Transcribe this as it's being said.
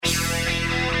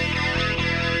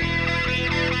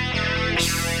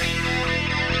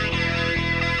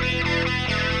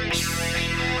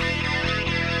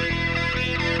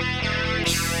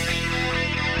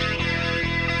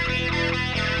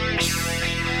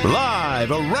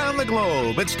Live around the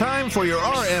globe, it's time for your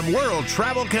RM World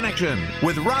Travel Connection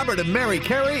with Robert and Mary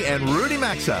Carey and Rudy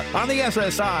Maxa on the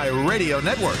SSI Radio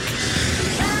Network.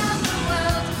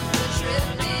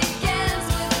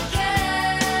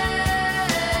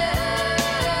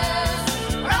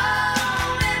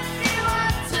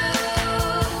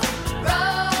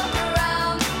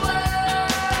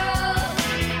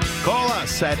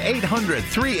 At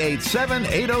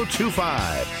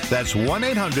 800-387-8025. That's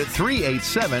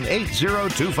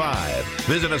 1-800-387-8025.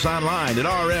 Visit us online at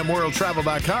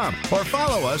rmworldtravel.com or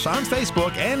follow us on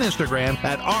Facebook and Instagram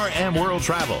at RM World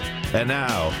Travel. And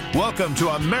now, welcome to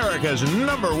America's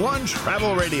 #1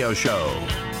 travel radio show.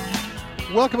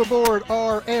 Welcome aboard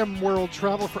RM World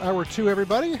Travel for Hour 2,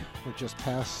 everybody. We're just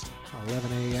past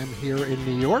 11 a.m. here in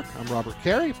New York. I'm Robert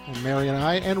Carey, and Mary and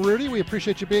I and Rudy, we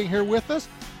appreciate you being here with us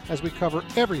as we cover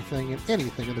everything and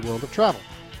anything in the world of travel.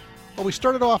 Well, we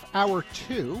started off Hour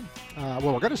 2. We're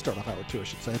going to start off Hour 2, I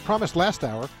should say. I promised last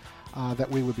hour that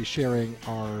we would be sharing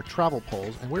our travel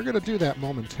polls, and we're going to do that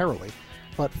momentarily.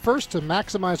 But first, to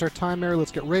maximize our time, Mary,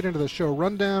 let's get right into the show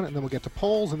rundown, and then we'll get to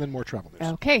polls and then more travel news.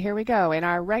 Okay, here we go. In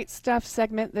our Right Stuff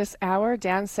segment this hour,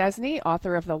 Dan Cesny,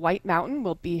 author of The White Mountain,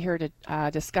 will be here to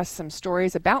discuss some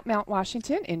stories about Mount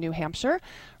Washington in New Hampshire.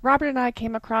 Robert and I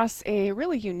came across a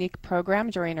really unique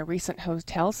program during a recent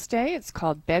hotel stay. It's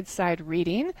called Bedside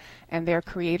Reading, and their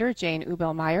creator, Jane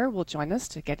Ubelmeyer, will join us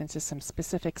to get into some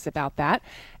specifics about that.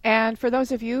 And for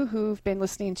those of you who've been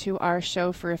listening to our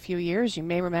show for a few years, you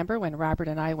may remember when Robert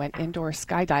and I went indoor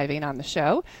skydiving on the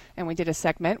show, and we did a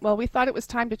segment. Well, we thought it was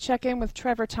time to check in with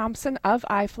Trevor Thompson of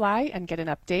iFly and get an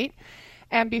update.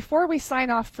 And before we sign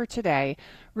off for today,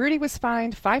 Rudy was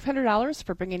fined $500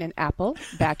 for bringing an apple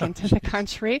back into the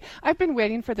country. I've been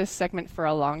waiting for this segment for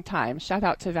a long time. Shout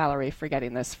out to Valerie for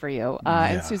getting this for you.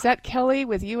 And Suzette Kelly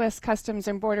with U.S. Customs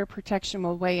and Border Protection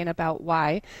will weigh in about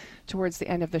why towards the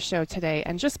end of the show today.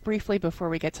 And just briefly before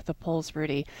we get to the polls,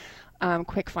 Rudy,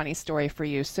 quick funny story for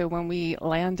you. So when we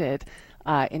landed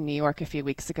in New York a few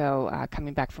weeks ago,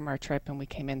 coming back from our trip, and we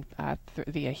came in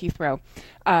via Heathrow,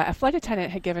 a flight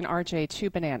attendant had given RJ 2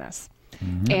 bananas.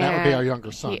 Mm-hmm. And that would be our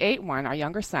younger son. He ate one, our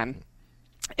younger son.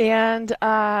 And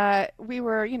we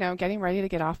were, getting ready to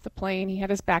get off the plane. He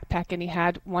had his backpack, and he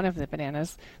had one of the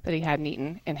bananas that he hadn't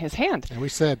eaten in his hand. And we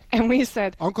said,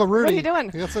 Uncle Rudy, what are you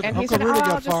doing? And he said,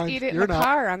 I'll just eat it in the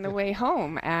car on the way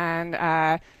home. And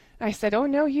I said, oh,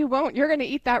 no, you won't. You're going to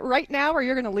eat that right now, or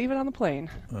you're going to leave it on the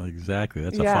plane. Well, exactly.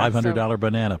 That's a $500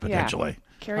 banana, potentially.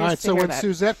 Yeah. All right, so when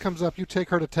Suzette comes up, you take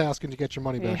her to task and you get your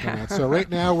money back on that. So right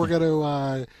now we're going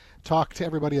to talk to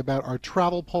everybody about our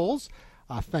travel polls.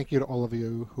 Thank you to all of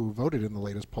you who voted in the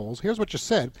latest polls. Here's what you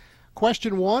said.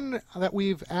 Question 1 that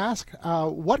we've asked,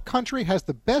 what country has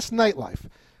the best nightlife?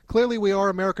 Clearly, we are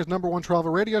America's #1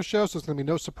 travel radio show, so it's going to be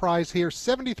no surprise here.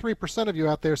 73% of you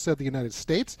out there said the United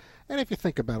States. And if you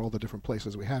think about all the different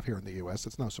places we have here in the U.S.,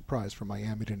 it's no surprise from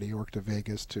Miami to New York to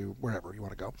Vegas to wherever you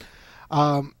want to go.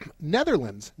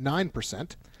 Netherlands,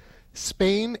 9%.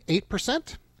 Spain,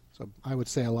 8%. So I would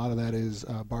say a lot of that is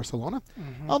Barcelona.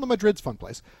 Mm-hmm. Although Madrid's a fun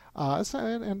place.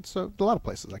 And so a lot of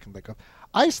places I can think of.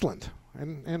 Iceland.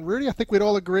 And Rudy, I think we'd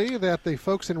all agree that the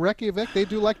folks in Reykjavik, they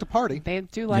do like to party. They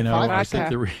do like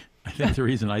vodka. I think the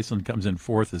reason Iceland comes in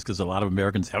fourth is because a lot of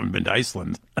Americans haven't been to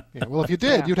Iceland. Yeah, well, if you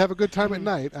did, you'd have a good time at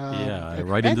night.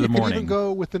 Right into the morning. And you could even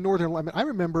go with the northern. I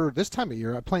remember this time of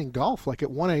year playing golf like at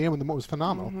 1 a.m. and the morning was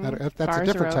phenomenal. Mm-hmm. That's bars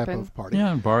a different type of party.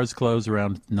 Yeah, and bars close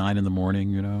around 9 in the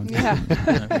morning, Yeah.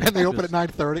 And they open at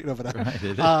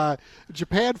 9:30. Right,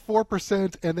 Japan,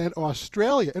 4%, and then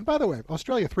Australia. And by the way,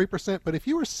 Australia, 3%. But if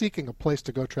you were seeking a place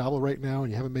to go travel right now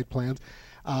and you haven't made plans,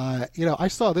 I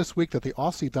saw this week that the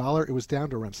Aussie dollar, it was down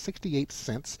to around 68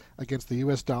 cents against the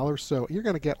U.S. dollar. So you're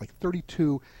going to get like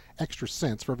 32 extra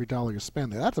cents for every dollar you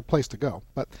spend there. That's a place to go.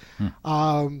 But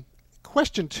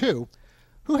question 2,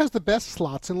 who has the best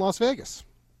slots in Las Vegas?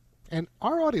 And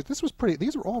our audience, these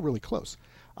are all really close.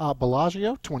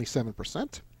 Bellagio,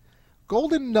 27%.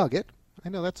 Golden Nugget, I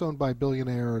know that's owned by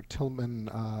billionaire Tilman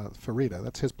Fertitta.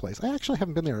 That's his place. I actually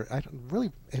haven't been there.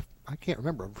 I can't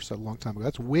remember for so long time ago.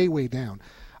 That's way, way down.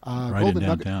 Right Golden in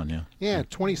downtown, Nugget, yeah.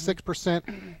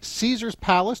 26%. Caesar's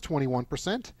Palace,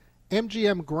 21%.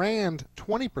 MGM Grand,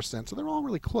 20%. So they're all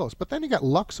really close. But then you got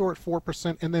Luxor at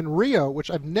 4%, and then Rio,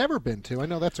 which I've never been to. I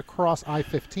know that's across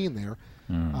I-15 there.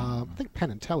 I think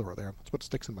Penn and Teller are there. That's what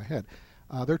sticks in my head.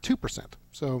 They're 2%.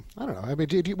 So I don't know. I mean,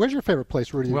 where's your favorite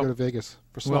place, Rudy? You go to Vegas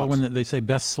for slots? Well, when they say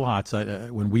best slots,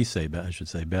 when we say, I should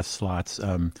say, best slots.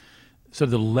 So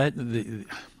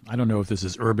I don't know if this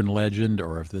is urban legend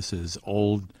or if this is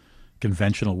old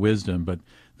conventional wisdom, but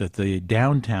that the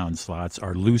downtown slots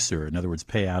are looser. In other words,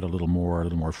 pay out a little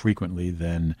more frequently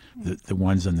than the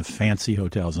ones in the fancy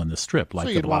hotels on the Strip, like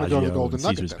the Bellagio, and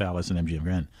Caesar's Palace, and MGM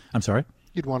Grand. I'm sorry?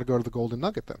 You'd want to go to the Golden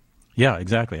Nugget then. Yeah,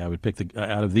 exactly. I would pick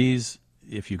out of these,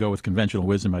 if you go with conventional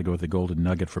wisdom, I'd go with the Golden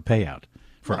Nugget for payout.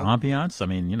 For ambiance, I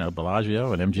mean,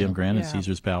 Bellagio and MGM Grand and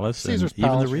Caesar's Palace, even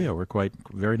the Rio were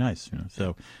very nice.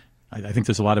 So I think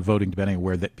there's a lot of voting depending on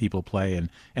where people play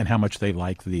and how much they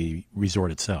like the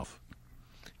resort itself.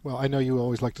 Well, I know you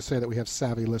always like to say that we have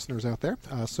savvy listeners out there.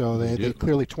 So they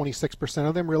clearly 26%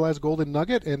 of them realize Golden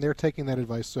Nugget, and they're taking that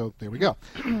advice. So there we go.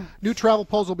 New travel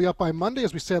polls will be up by Monday.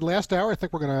 As we said last hour, I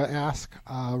think we're going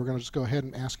to just go ahead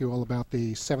and ask you all about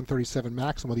the 737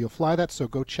 MAX and whether you'll fly that. So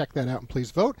go check that out and please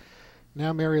vote.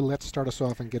 Now, Mary, let's start us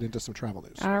off and get into some travel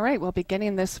news. All right. Well,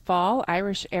 beginning this fall,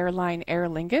 Irish airline Aer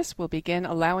Lingus will begin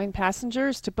allowing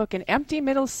passengers to book an empty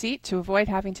middle seat to avoid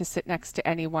having to sit next to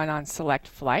anyone on select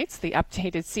flights. The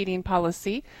updated seating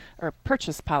policy or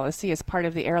purchase policy is part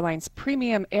of the airline's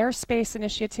Premium Airspace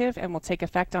initiative and will take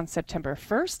effect on September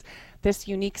 1st. This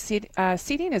unique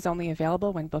seating is only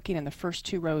available when booking in the first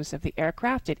 2 rows of the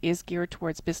aircraft. It is geared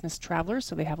towards business travelers,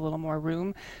 so they have a little more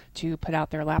room to put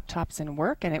out their laptops and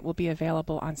work, and it will be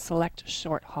available on select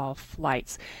short-haul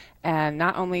flights. And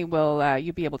not only will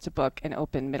you be able to book an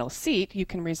open middle seat, you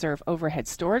can reserve overhead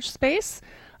storage space.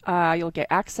 You'll get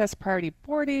access priority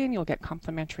boarding. You'll get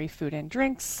complimentary food and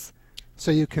drinks. So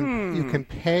you can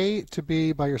pay to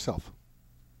be by yourself.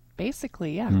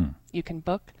 Basically, yeah. You can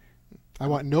book. I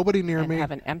want nobody near me.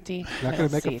 Have an empty. Not going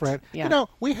to make seat. a friend. Yeah.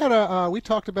 We had we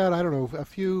talked about, I don't know, a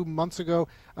few months ago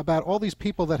about all these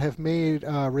people that have made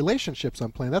relationships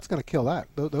on plane. That's going to kill that.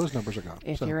 Those numbers are gone.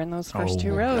 If you're in those first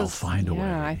 2 rows, they'll find a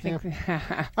way. I think.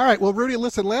 All right. Well, Rudy,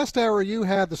 listen. Last hour you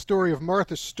had the story of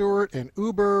Martha Stewart and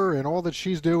Uber and all that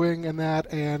she's doing and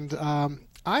that, and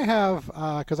I have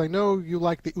because I know you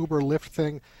like the Uber Lyft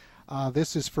thing.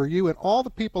 This is for you and all the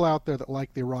people out there that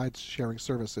like the ride-sharing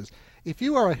services. If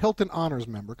you are a Hilton Honors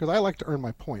member, because I like to earn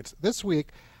my points, this week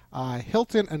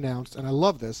Hilton announced, and I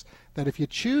love this, that if you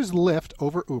choose Lyft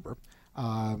over Uber,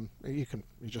 you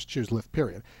just choose Lyft,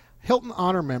 period. Hilton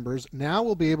Honor members now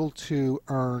will be able to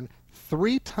earn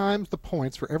 3 times the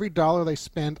points for every $1 they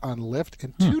spend on Lyft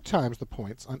and 2 times the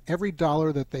points on every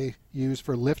 $1 that they use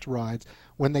for Lyft rides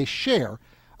when they share.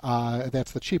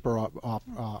 That's the cheaper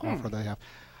offer they have.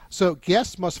 So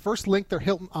guests must first link their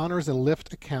Hilton Honors and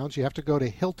Lyft accounts. You have to go to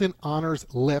Hilton Honors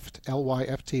Lyft,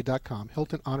 Lyft.com,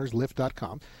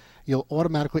 HiltonHonorsLyft.com. You'll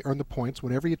automatically earn the points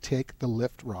whenever you take the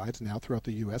Lyft rides now throughout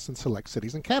the U.S. and select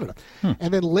cities in Canada.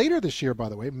 And then later this year, by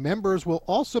the way, members will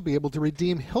also be able to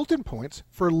redeem Hilton points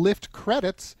for Lyft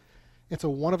credits. It's a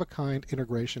one-of-a-kind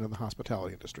integration of the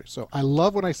hospitality industry. So I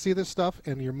love when I see this stuff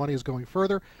and your money is going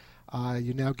further.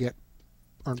 You now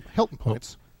earn Hilton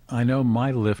points. I know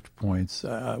my Lyft points,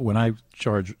 when I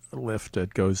charge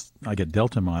Lyft, I get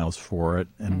Delta miles for it,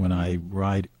 and when I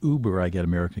ride Uber, I get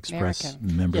American Express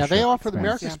membership. Yeah, they offer the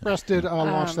American Express did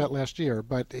launch that last year,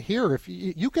 but here, if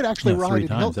you could actually ride 3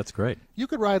 times, that's great. You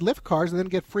could ride Lyft cars and then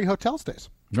get free hotel stays.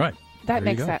 Right. That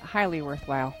makes that highly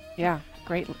worthwhile. Yeah,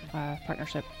 great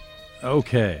partnership.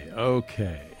 Okay.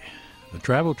 The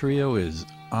Travel Trio is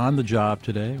on the job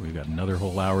today. We've got another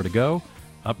whole hour to go.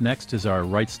 Up next is our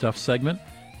Right Stuff segment.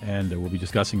 And we'll be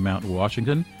discussing Mount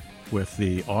Washington with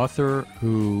the author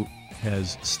who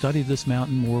has studied this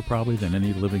mountain more probably than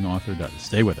any living author does.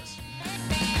 Stay with us.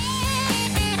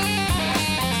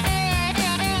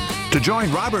 To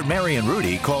join Robert, Mary, and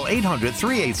Rudy, call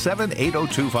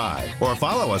 800-387-8025 or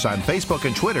follow us on Facebook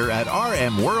and Twitter at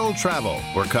RM World Travel.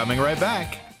 We're coming right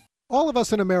back. All of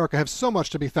us in America have so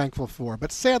much to be thankful for,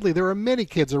 but sadly there are many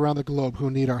kids around the globe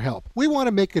who need our help. We want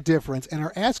to make a difference and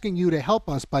are asking you to help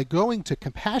us by going to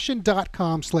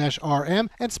compassion.com/RM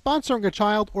and sponsoring a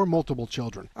child or multiple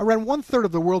children. Around 1/3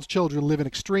 of the world's children live in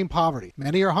extreme poverty.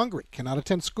 Many are hungry, cannot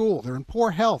attend school, they're in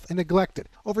poor health and neglected.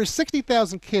 Over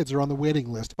 60,000 kids are on the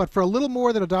waiting list, but for a little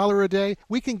more than $1 a day,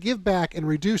 we can give back and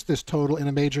reduce this total in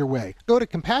a major way. Go to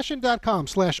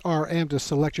compassion.com/RM to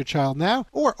select your child now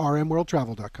or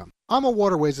rmworldtravel.com. AMA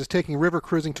Waterways is taking river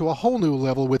cruising to a whole new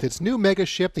level with its new mega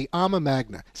ship, the AMA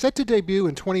Magna. Set to debut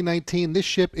in 2019, this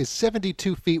ship is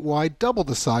 72 feet wide, double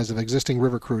the size of existing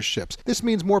river cruise ships. This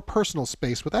means more personal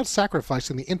space without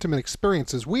sacrificing the intimate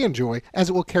experiences we enjoy, as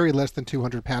it will carry less than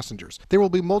 200 passengers. There will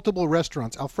be multiple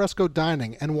restaurants, alfresco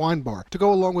dining, and wine bar to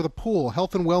go along with a pool,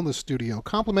 health and wellness studio,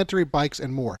 complimentary bikes,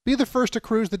 and more. Be the first to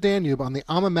cruise the Danube on the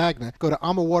AMA Magna. Go to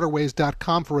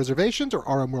amawaterways.com for reservations or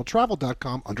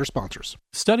rmworldtravel.com under sponsors.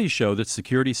 Studies show that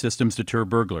security systems deter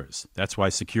burglars. That's why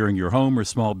securing your home or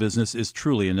small business is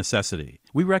truly a necessity.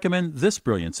 We recommend this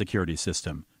brilliant security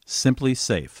system. Simply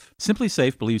Safe. Simply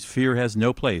Safe believes fear has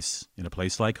no place in a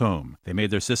place like home. They made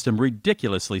their system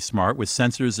ridiculously smart with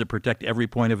sensors that protect every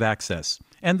point of access.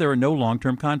 And there are no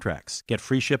long-term contracts. Get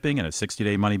free shipping and a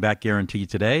 60-day money-back guarantee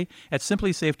today at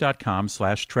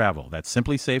simplysafe.com/travel. That's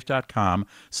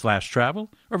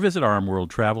simplysafe.com/travel, or visit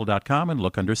rmworldtravel.com and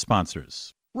look under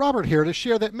sponsors. Robert here to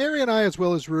share that Mary and I, as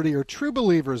well as Rudy, are true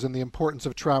believers in the importance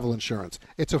of travel insurance.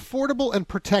 It's affordable and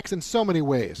protects in so many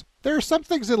ways. There are some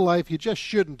things in life you just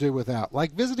shouldn't do without,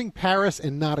 like visiting Paris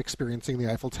and not experiencing the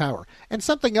Eiffel Tower. And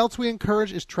something else we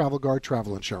encourage is Travel Guard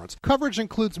travel insurance. Coverage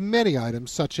includes many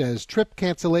items such as trip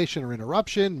cancellation or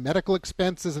interruption, medical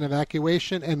expenses and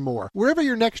evacuation, and more. Wherever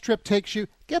your next trip takes you,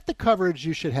 get the coverage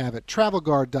you should have at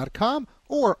TravelGuard.com,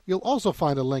 or you'll also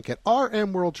find a link at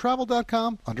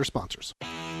rmworldtravel.com under sponsors.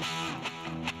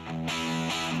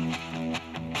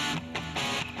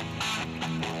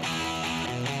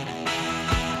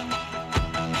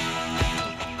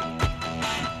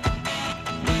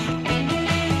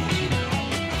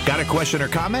 Got a question or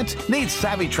comment? Need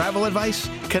savvy travel advice?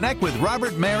 Connect with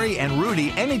Robert, Mary, and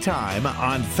Rudy anytime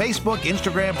on Facebook,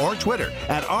 Instagram, or Twitter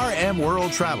at RM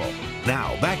World Travel.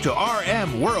 Now, back to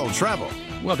RM World Travel.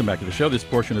 Welcome back to the show. This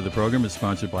portion of the program is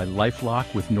sponsored by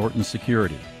LifeLock with Norton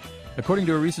Security. According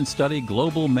to a recent study,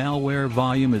 global malware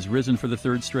volume has risen for the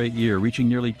third straight year, reaching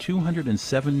nearly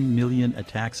 207 million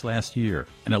attacks last year,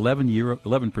 an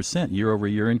 11%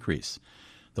 year-over-year increase.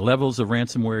 The levels of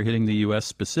ransomware hitting the U.S.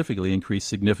 specifically increased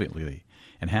significantly,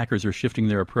 and hackers are shifting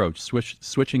their approach,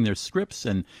 switching their scripts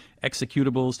and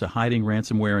executables to hiding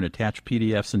ransomware in attached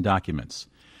PDFs and documents.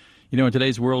 You know, in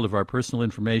today's world of our personal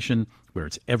information, where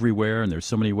it's everywhere and there's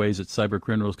so many ways that cyber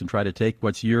criminals can try to take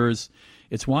what's yours,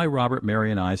 it's why Robert,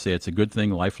 Mary, and I say it's a good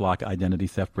thing LifeLock Identity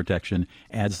Theft Protection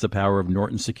adds the power of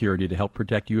Norton Security to help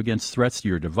protect you against threats to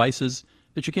your devices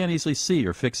that you can't easily see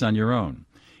or fix on your own.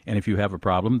 And if you have a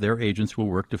problem, their agents will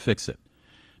work to fix it.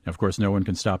 Now, of course, no one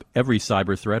can stop every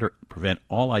cyber threat or prevent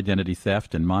all identity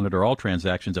theft and monitor all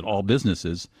transactions at all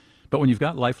businesses. But when you've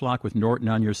got LifeLock with Norton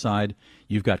on your side,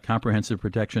 you've got comprehensive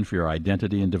protection for your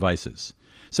identity and devices.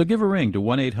 So give a ring to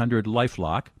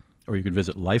 1-800-LifeLock, or you can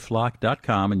visit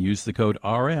lifelock.com and use the code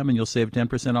RM, and you'll save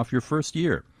 10% off your first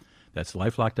year. That's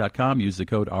lifelock.com. Use the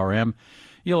code RM.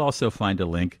 You'll also find a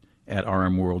link at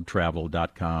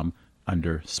rmworldtravel.com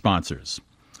under sponsors.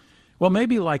 Well,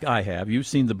 maybe like I have, you've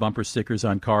seen the bumper stickers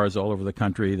on cars all over the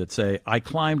country that say, "I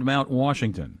climbed Mount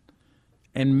Washington."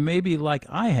 And maybe like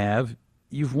I have,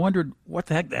 you've wondered what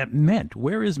the heck that meant.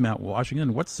 Where is Mount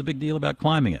Washington? What's the big deal about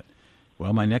climbing it?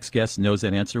 Well, my next guest knows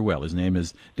that answer well. His name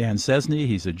is Dan Cesny.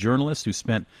 He's a journalist who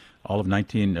spent all of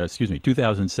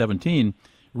 2017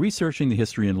 researching the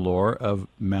history and lore of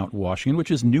Mount Washington,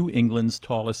 which is New England's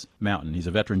tallest mountain. He's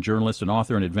a veteran journalist, an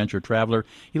author, and adventure traveler.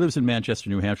 He lives in Manchester,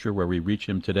 New Hampshire, where we reach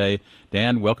him today.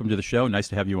 Dan, welcome to the show. Nice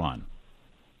to have you on.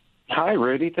 Hi,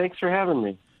 Rudy. Thanks for having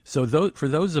me. So for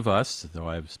those of us, though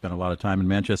I've spent a lot of time in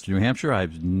Manchester, New Hampshire,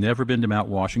 I've never been to Mount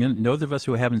Washington. Those of us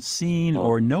who haven't seen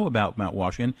or know about Mount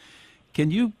Washington,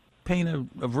 can you paint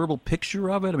a verbal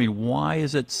picture of it? I mean, why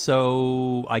is it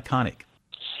so iconic?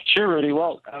 Sure, Rudy.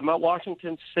 Well, Mount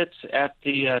Washington sits at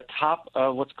the top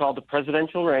of what's called the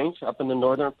Presidential Range up in the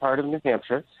northern part of New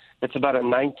Hampshire. It's about a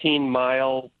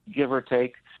 19-mile, give or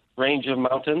take, range of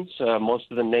mountains,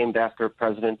 most of them named after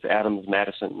Presidents Adams,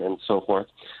 Madison, and so forth.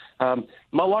 Mount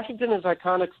Washington is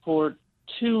iconic for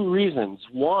two reasons.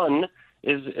 One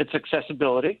is its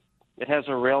accessibility. It has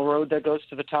a railroad that goes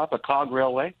to the top, a cog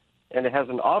railway, and it has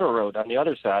an auto road on the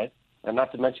other side. And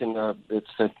not to mention, it's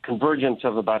a convergence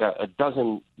of about a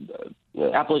dozen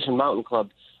Appalachian Mountain Club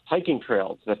hiking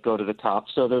trails that go to the top.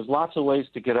 So there's lots of ways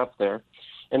to get up there.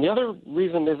 And the other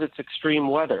reason is its extreme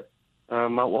weather.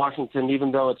 Mount Washington,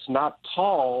 even though it's not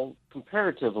tall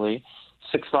comparatively,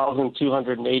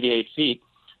 6,288 feet,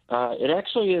 it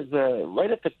actually is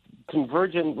right at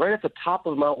the top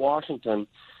of Mount Washington.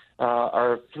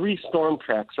 Our three storm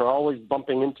tracks are always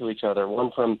bumping into each other, one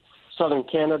from southern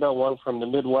Canada, one from the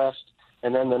Midwest,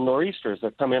 and then the nor'easters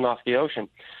that come in off the ocean.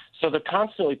 So they're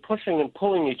constantly pushing and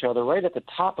pulling each other right at the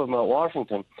top of Mount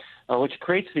Washington, which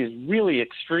creates these really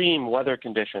extreme weather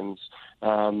conditions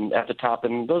at the top.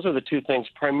 And those are the two things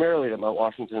primarily that Mount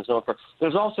Washington is known for.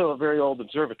 There's also a very old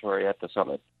observatory at the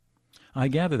summit. I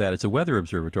gather that. It's a weather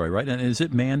observatory, right? And is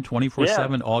it manned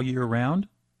 24/7 all year round?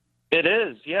 It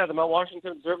is, yeah. The Mount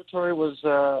Washington Observatory was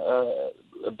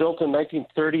built in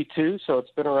 1932, so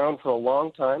it's been around for a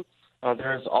long time.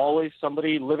 There's always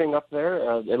somebody living up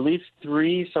there, at least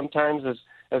three, sometimes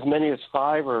as many as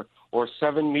 5 or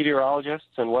 7 meteorologists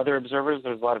and weather observers.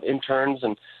 There's a lot of interns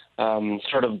and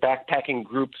sort of backpacking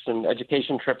groups and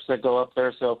education trips that go up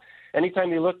there. So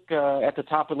anytime you look at the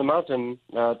top of the mountain,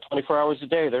 24 hours a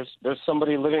day, there's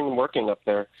somebody living and working up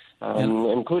there,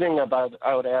 including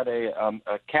I would add a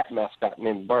cat mascot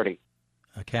named Marty.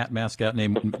 A cat mascot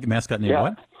named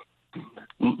what?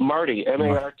 Marty,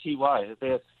 Marty.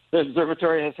 The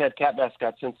observatory has had cat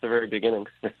mascots since the very beginning.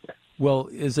 Well,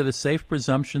 is it a safe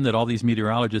presumption that all these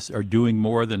meteorologists are doing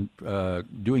more than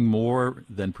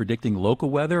predicting local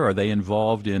weather? Are they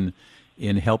involved in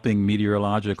helping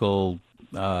meteorological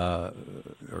or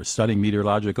studying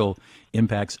meteorological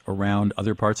impacts around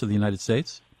other parts of the United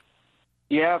States?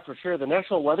 Yeah, for sure. The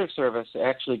National Weather Service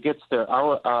actually gets their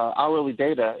hourly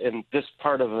data in this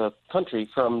part of the country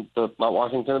from the Mount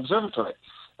Washington Observatory.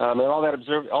 And all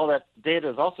that data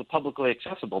is also publicly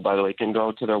accessible, by the way. You can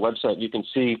go to their website. You can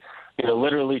see,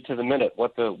 literally to the minute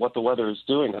what the weather is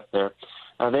doing up there.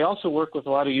 They also work with a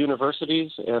lot of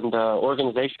universities and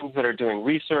organizations that are doing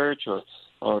research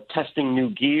or testing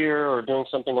new gear or doing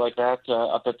something like that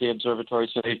up at the observatory.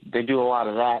 So they do a lot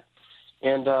of that.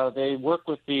 And they work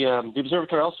with the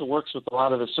observatory also works with a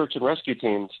lot of the search and rescue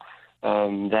teams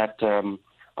that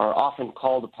are often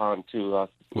called upon to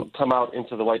come out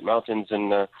into the White Mountains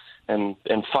and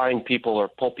find people or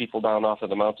pull people down off of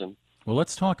the mountain. Well,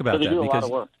 let's talk about that do a lot of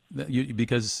work.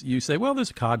 Because you say, well, there's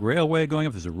a cog railway going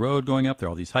up, there's a road going up, there are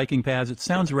all these hiking paths. It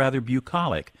sounds rather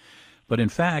bucolic. But in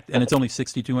fact, and it's only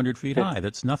 6,200 feet high.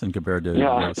 That's nothing compared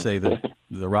to, say, the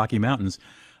Rocky Mountains.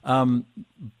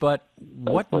 But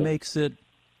what makes it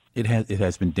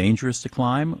has been dangerous to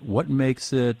climb? What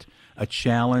makes it a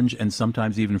challenge and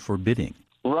sometimes even forbidding?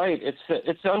 Right. It's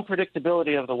the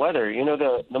unpredictability of the weather.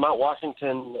 The Mount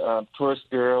Washington Tourist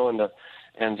Bureau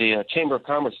and the Chamber of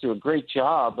Commerce do a great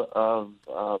job of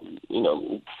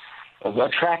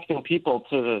attracting people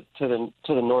to the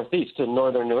Northeast, to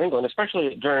northern New England,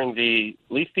 especially during the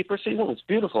leaf peeper season. It's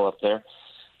beautiful up there.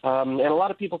 And a lot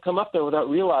of people come up there without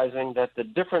realizing that the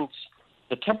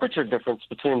temperature difference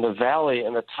between the valley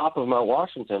and the top of Mount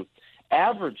Washington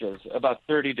averages about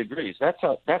 30 degrees. That's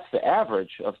the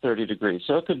average of 30 degrees.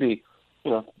 So it could be,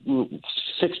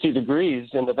 60 degrees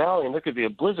in the valley, and there could be a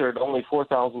blizzard only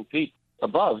 4,000 feet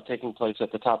above taking place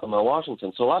at the top of Mount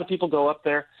Washington. So a lot of people go up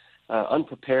there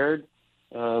unprepared,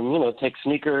 take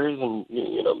sneakers, and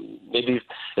maybe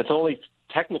it's only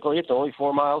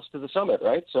 4 miles to the summit,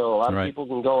 right? So a lot of people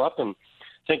can go up and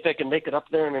think they can make it up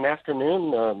there in an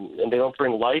afternoon, and they don't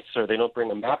bring lights or they don't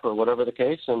bring a map or whatever the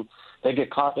case, and they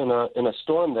get caught in a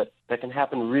storm that can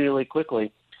happen really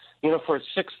quickly. For a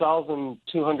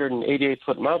 6,288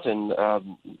 foot mountain,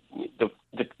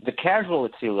 the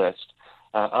casualty list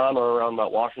on or around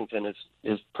Mount Washington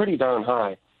is pretty darn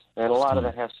high, and a lot of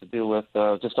that has to do with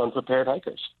just unprepared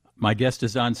hikers. My guest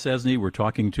is Don Cesny. We're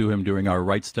talking to him during our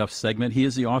Right Stuff segment. He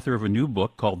is the author of a new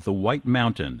book called The White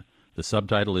Mountain. The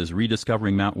subtitle is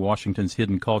Rediscovering Mount Washington's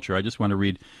Hidden Culture. I just want to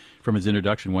read from his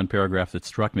introduction one paragraph that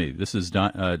struck me. This is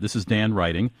Dan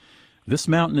writing. This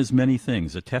mountain is many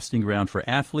things, a testing ground for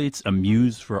athletes, a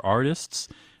muse for artists,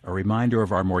 a reminder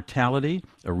of our mortality,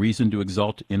 a reason to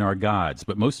exult in our gods.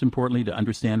 But most importantly, to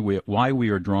understand why we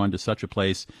are drawn to such a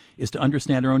place is to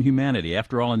understand our own humanity.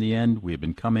 After all, in the end, we have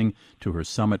been coming to her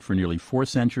summit for nearly 4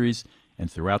 centuries, and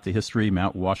throughout the history,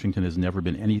 Mount Washington has never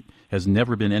been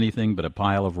anything but a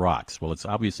pile of rocks. Well, it's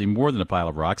obviously more than a pile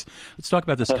of rocks. Let's talk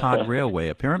about this cog railway.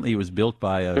 Apparently, it was built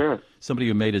by somebody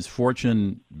who made his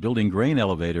fortune building grain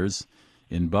elevators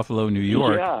in Buffalo, New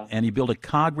York, and he built a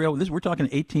cog rail. We're talking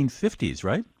 1850s,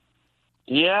 right?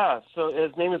 Yeah, so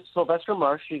his name is Sylvester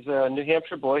Marsh. He's a New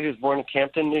Hampshire boy. He was born in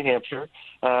Campton, New Hampshire.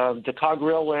 The cog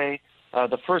railway,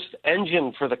 the first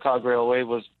engine for the cog railway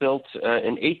was built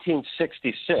in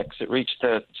 1866. It reached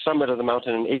the summit of the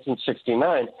mountain in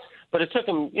 1869, but it took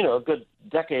him, a good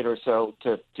decade or so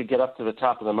to get up to the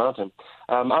top of the mountain.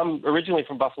 I'm originally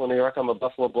from Buffalo, New York. I'm a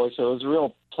Buffalo boy, so it was a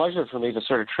real pleasure for me to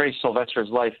sort of trace Sylvester's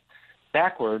life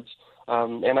backwards.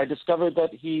 And I discovered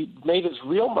that he made his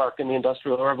real mark in the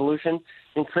Industrial Revolution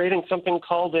in creating something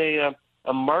called a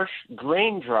Marsh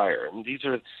grain dryer. And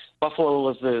Buffalo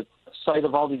was the site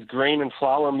of all these grain and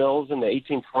flour mills in the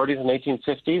 1840s and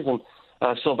 1850s.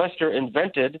 And Sylvester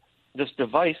invented this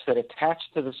device that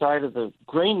attached to the side of the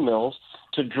grain mills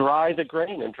to dry the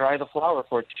grain and dry the flour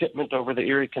for its shipment over the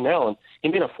Erie Canal. And he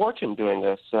made a fortune doing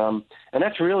this. And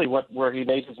that's really where he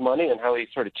made his money and how he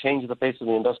sort of changed the face of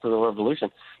the Industrial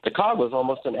Revolution. The cog was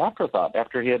almost an afterthought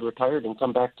after he had retired and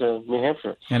come back to New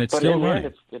Hampshire. And it's still running.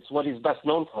 End, it's what he's best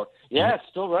known for. Yeah, it's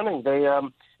still running. They,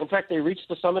 in fact, they reached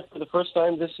the summit for the first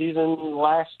time this season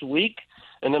last week,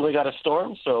 and then we got a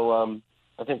storm, so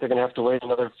I think they're going to have to wait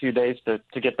another few days to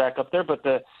get back up there. But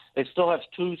they still have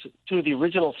two of the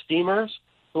original steamers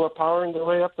who are powering their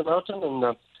way up the mountain,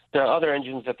 and The other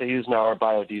engines that they use now are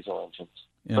biodiesel engines.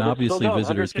 And obviously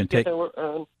visitors can take...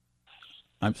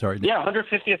 I'm sorry. Yeah,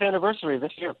 150th anniversary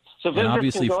this year. So and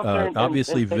visitors can go up there and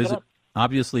take it up.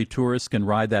 Obviously, tourists can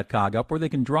ride that cog up, or they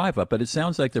can drive up. But it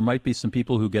sounds like there might be some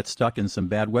people who get stuck in some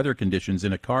bad weather conditions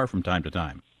in a car from time to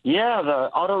time. Yeah, the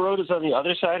auto road is on the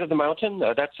other side of the mountain.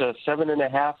 That's a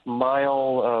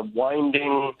 7.5-mile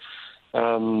winding,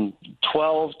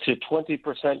 12 to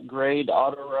 20% grade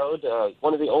auto road.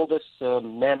 One of the oldest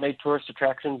man-made tourist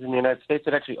attractions in the United States.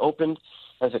 It actually opened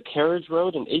as a carriage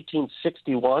road in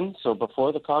 1861, so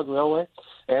before the Cog Railway,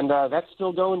 and that's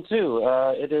still going too.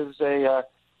 It is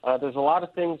there's a lot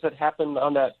of things that happen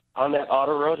on that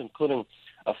auto road, including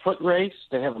a foot race.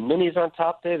 They have minis on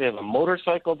top day. They have a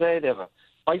motorcycle day. They have a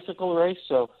bicycle race.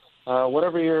 So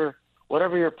whatever your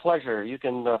pleasure, you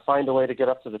can find a way to get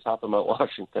up to the top of Mount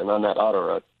Washington on that auto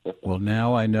road. Well,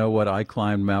 now I know what I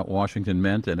climbed Mount Washington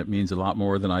meant, and it means a lot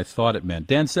more than I thought it meant.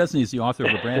 Dan Cesny is the author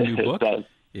of a brand new book.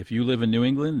 If you live in New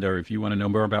England, or if you want to know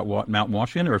more about Mount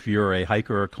Washington, or if you're a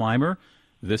hiker or climber,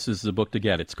 this is the book to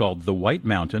get. It's called The White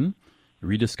Mountain,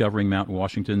 Rediscovering Mount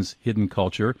Washington's Hidden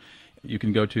Culture. You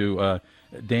can go to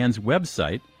Dan's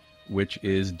website, which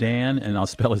is Dan, and I'll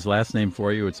spell his last name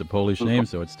for you. It's a Polish name,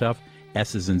 so it's tough.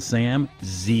 S as in Sam,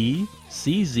 Z,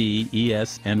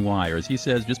 C-Z-E-S-N-Y. Or as he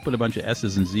says, just put a bunch of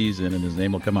S's and Z's in, and his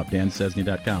name will come up,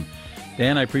 dancesny.com.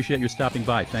 Dan, I appreciate your stopping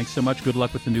by. Thanks so much. Good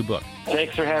luck with the new book.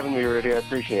 Thanks for having me, Rudy. I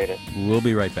appreciate it. We'll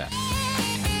be right back.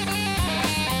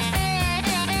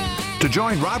 To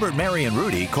join Robert, Mary, and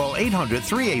Rudy, call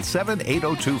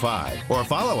 800-387-8025 or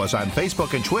follow us on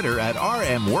Facebook and Twitter at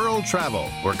RM World Travel.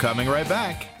 We're coming right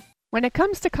back. When it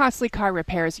comes to costly car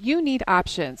repairs, you need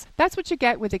options. That's what you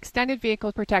get with extended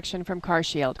vehicle protection from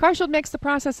CarShield. CarShield makes the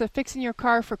process of fixing your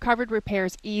car for covered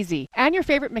repairs easy, and your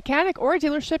favorite mechanic or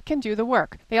dealership can do the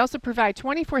work. They also provide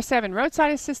 24/7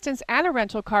 roadside assistance and a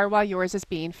rental car while yours is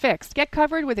being fixed. Get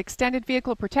covered with extended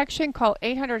vehicle protection. Call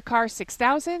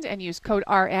 800-CAR-6000 and use code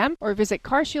RM, or visit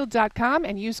carshield.com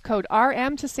and use code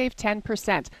RM to save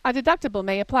 10%. A deductible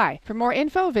may apply. For more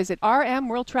info, visit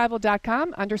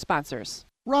rmworldtravel.com under sponsors.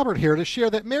 Robert here to share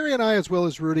that Mary and I, as well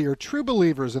as Rudy, are true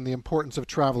believers in the importance of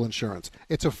travel insurance.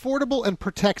 It's affordable and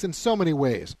protects in so many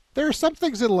ways. There are some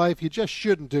things in life you just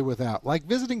shouldn't do without, like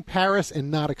visiting Paris and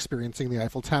not experiencing the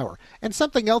Eiffel Tower. And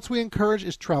something else we encourage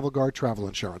is Travel Guard travel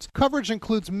insurance. Coverage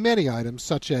includes many items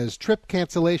such as trip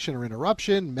cancellation or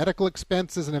interruption, medical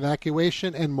expenses and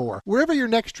evacuation, and more. Wherever your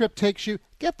next trip takes you,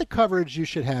 get the coverage you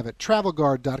should have at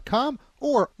TravelGuard.com,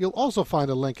 or you'll also find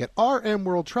a link at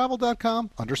rmworldtravel.com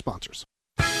under sponsors.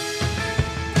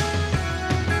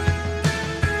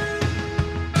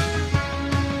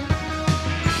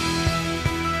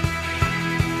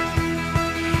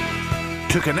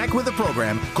 To connect with the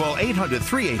program, call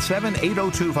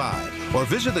 800-387-8025 or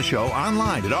visit the show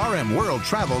online at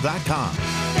rmworldtravel.com.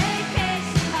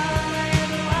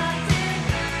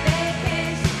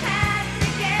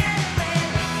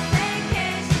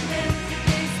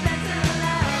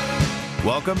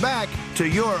 Welcome back to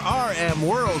your RM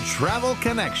World Travel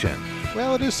Connection.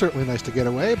 Well, it is certainly nice to get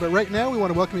away, but right now we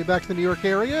want to welcome you back to the New York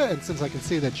area, and since I can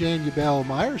see that Jane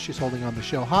Ubell-Meyer, she's holding on the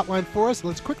show hotline for us,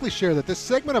 let's quickly share that this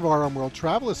segment of RM World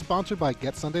Travel is sponsored by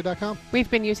GetSunday.com.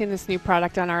 We've been using this new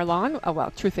product on our lawn. Oh,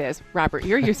 well, truth is, Robert,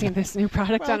 you're using this new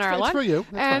product on our lawn. It's for you.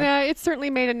 And it's certainly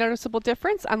made a noticeable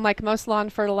difference. Unlike most lawn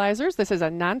fertilizers, this is a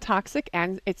non-toxic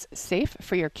and it's safe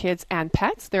for your kids and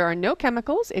pets. There are no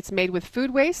chemicals. It's made with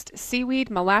food waste, seaweed,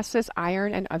 molasses,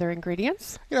 iron, and other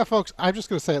ingredients. You know, folks, I'm just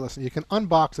going to say, listen, you can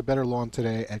unbox a better lawn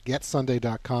today at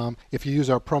GetSunday.com. If you use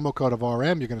our promo code of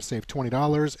RM, you're going to save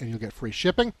 $20 and you'll get free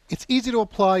shipping. It's easy to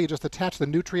apply. You just attach the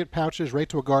nutrient pouches right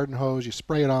to a garden hose. You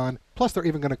spray it on. Plus, they're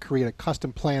even going to create a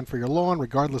custom plan for your lawn,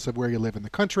 regardless of where you live in the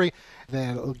country.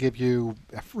 Then it'll give you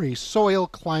a free soil,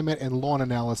 climate, and lawn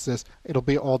analysis. It'll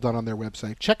be all done on their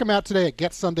website. Check them out today at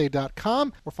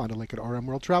GetSunday.com or find a link at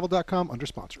rmworldtravel.com under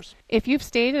sponsors. If you've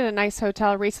stayed at a nice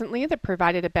hotel recently that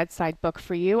provided a bedside book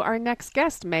for you, our next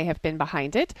guest may have been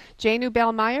behind it. Jane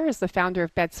Ubell-Meyer is the founder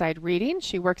of Bedside Reading.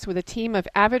 She works with a team of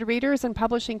avid readers and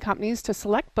publishing companies to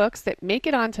select books that make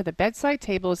it onto the bedside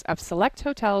tables of select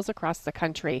hotels across the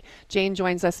country. Jane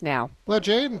joins us now. Well,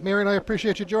 Jane, Mary and I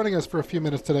appreciate you joining us for a few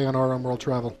minutes today on RM World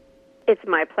Travel. It's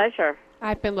my pleasure.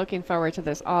 I've been looking forward to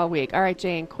this all week. All right,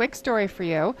 Jane, quick story for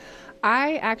you.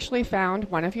 I actually found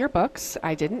one of your books.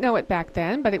 I didn't know it back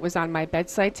then, but it was on my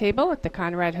bedside table at the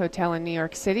Conrad Hotel in New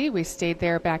York City. We stayed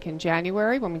there back in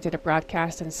January when we did a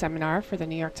broadcast and seminar for the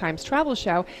New York Times Travel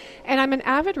Show. And I'm an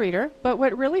avid reader, but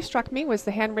what really struck me was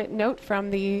the handwritten note from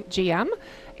the GM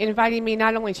inviting me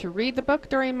not only to read the book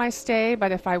during my stay,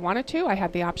 but if I wanted to, I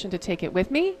had the option to take it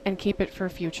with me and keep it for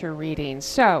future reading.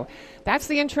 So that's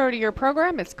the intro to your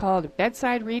program. It's called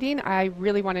Bedside Reading. I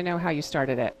really want to know how you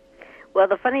started it. Well,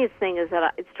 the funniest thing is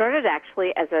that it started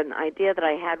actually as an idea that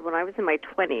I had when I was in my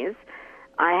 20s.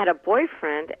 I had a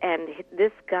boyfriend, and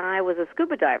this guy was a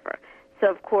scuba diver.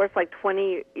 So, of course, like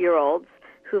 20-year-olds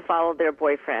who followed their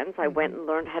boyfriends, I went and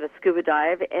learned how to scuba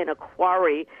dive in a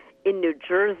quarry in New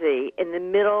Jersey in the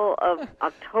middle of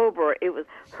October. It was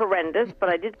horrendous, but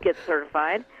I did get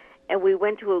certified. And we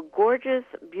went to a gorgeous,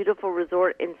 beautiful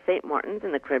resort in St. Martin's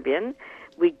in the Caribbean.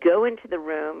 We go into the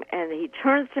room, and he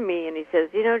turns to me and he says,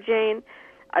 you know, Jane,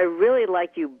 I really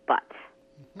like you, but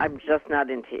I'm just not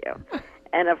into you.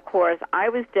 And, of course, I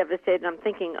was devastated. I'm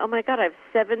thinking, oh, my God, I have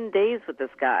 7 days with this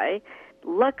guy.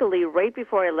 Luckily, right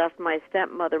before I left, my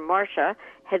stepmother, Marcia,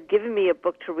 had given me a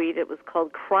book to read. It was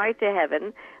called Cry to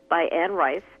Heaven by Anne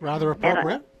Rice. Rather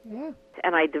appropriate.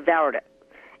 And I devoured it.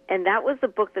 And that was the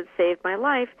book that saved my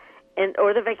life,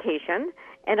 or The Vacation.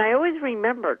 And I always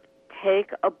remembered,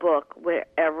 take a book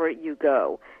wherever you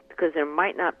go, because there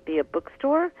might not be a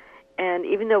bookstore. And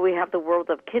even though we have the world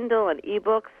of Kindle and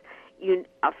ebooks,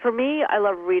 for me, I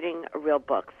love reading a real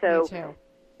book. So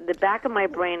the back of my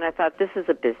brain, I thought, this is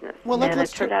a business. Well, and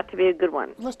it turned out to be a good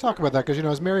one. Let's talk about that, because,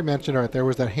 as Mary mentioned, there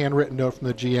was that handwritten note from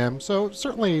the GM, so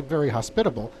certainly very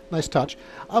hospitable. Nice touch.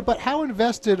 But how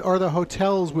invested are the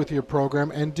hotels with your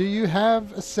program, and do you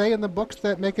have a say in the books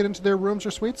that make it into their rooms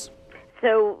or suites?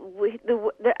 So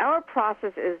our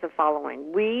process is the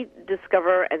following. We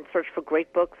discover and search for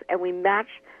great books, and we match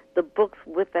the books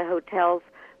with the hotel's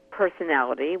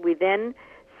personality. We then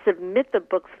submit the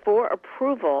books for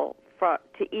approval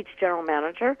to each general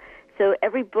manager. So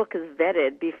every book is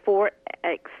vetted before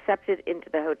accepted into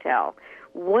the hotel.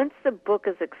 Once the book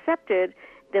is accepted,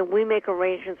 then we make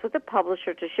arrangements with the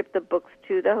publisher to ship the books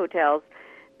to the hotels.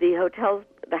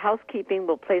 The housekeeping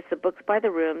will place the books by the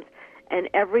rooms, and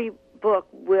every book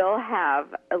will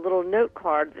have a little note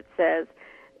card that says,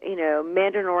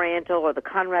 Mandarin Oriental or the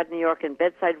Conrad New York and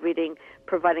Bedside Reading,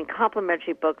 providing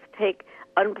complimentary books.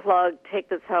 Unplug, take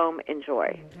this home,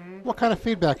 enjoy. What kind of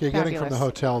feedback are you getting from the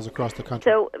hotels across the country?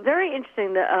 So, very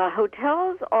interesting. The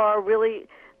hotels are really,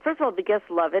 first of all, the guests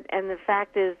love it, and the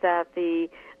fact is that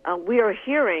we are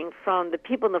hearing from the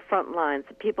people in the front lines,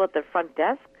 the people at the front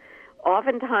desk.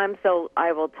 Oftentimes,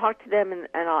 I will talk to them and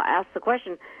I'll ask the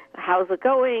question, how's it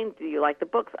going? Do you like the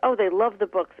books? Oh, they love the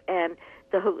books. And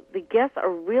the guests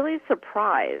are really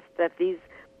surprised that these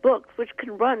books, which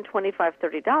can run $25,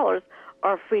 $30,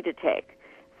 are free to take.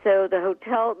 So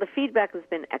the feedback has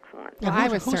been excellent. Well, I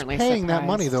was certainly Who's paying surprised. that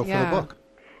money, though, for the book?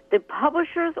 The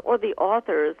publishers or the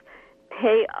authors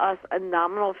pay us a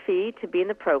nominal fee to be in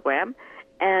the program,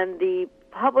 and the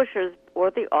publishers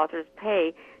or the authors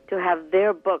pay to have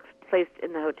their books placed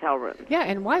in the hotel room. Yeah,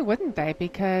 and why wouldn't they?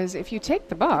 Because if you take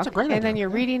the book and then you're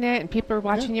reading it and people are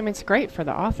watching you, it's great for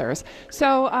the authors.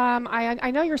 So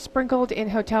I know you're sprinkled in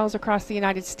hotels across the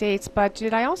United States, but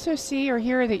did I also see or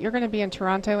hear that you're going to be in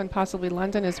Toronto and possibly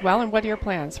London as well? And what are your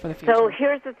plans for the future? So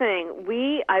here's the thing.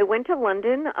 I went to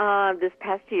London this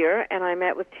past year, and I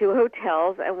met with 2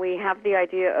 hotels, and we have the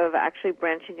idea of actually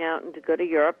branching out and to go to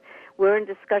Europe. We're in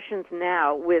discussions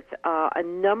now with a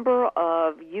number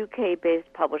of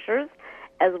UK-based publishers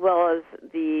as well as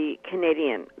the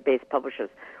Canadian-based publishers.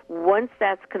 Once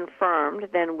that's confirmed,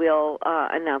 then we'll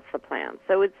announce the plan.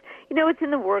 So it's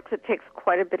in the works. It takes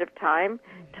quite a bit of time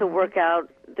to work out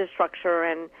the structure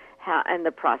and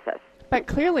the process. But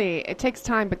clearly, it takes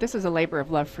time, but this is a labor of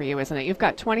love for you, isn't it? You've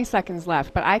got 20 seconds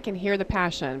left, but I can hear the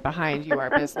passion behind your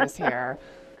business here.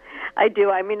 I do.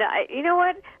 I mean, you know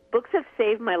what? Books have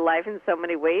saved my life in so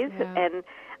many ways, and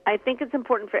I think it's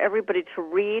important for everybody to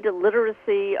read.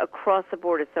 Literacy across the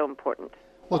board is so important.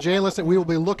 Well, Jane, listen, we will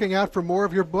be looking out for more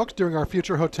of your books during our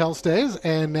future hotel stays,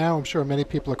 and now I'm sure many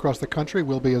people across the country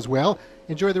will be as well.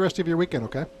 Enjoy the rest of your weekend,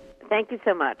 okay? Thank you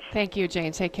so much. Thank you,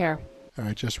 Jane. Take care. All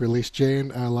right, just released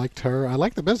Jane. I liked her. I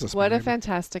like the business. What a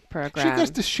fantastic program. She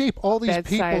gets to shape all these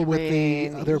people with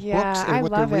their books and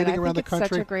what they're reading around the country.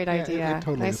 It's such a great idea. It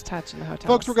totally nice is. touch in the hotels.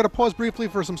 Folks, we're going to pause briefly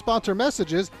for some sponsor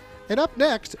messages. And up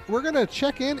next, we're going to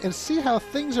check in and see how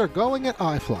things are going at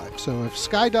iFly. So if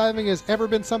skydiving has ever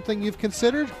been something you've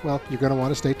considered, well, you're going to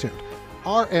want to stay tuned.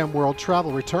 RM World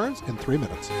Travel returns in 3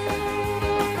 minutes.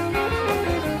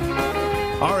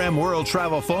 RM World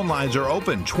Travel phone lines are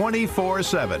open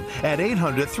 24/7 at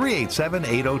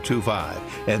 800-387-8025.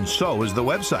 And so is the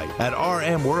website at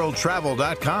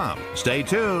rmworldtravel.com. Stay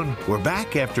tuned. We're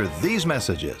back after these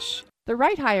messages. The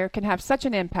right hire can have such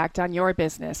an impact on your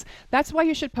business. That's why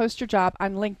you should post your job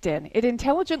on LinkedIn. It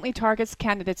intelligently targets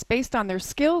candidates based on their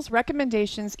skills,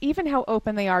 recommendations, even how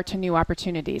open they are to new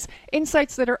opportunities.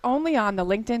 Insights that are only on the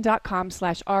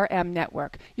linkedin.com/RM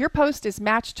network. Your post is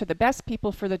matched to the best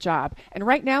people for the job. And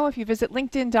right now, if you visit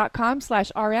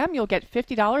linkedin.com/RM, you'll get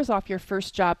 $50 off your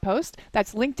first job post.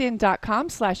 That's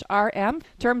linkedin.com/RM.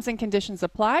 Terms and conditions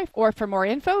apply. Or for more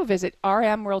info, visit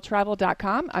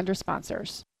rmworldtravel.com under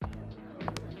sponsors.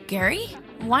 Gary,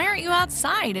 why aren't you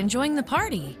outside enjoying the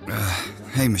party?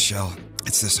 Hey, Michelle.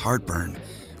 It's this heartburn.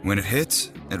 When it hits,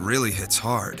 it really hits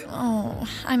hard. Oh,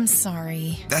 I'm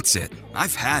sorry. That's it.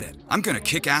 I've had it. I'm gonna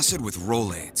kick acid with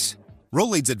Rolaids.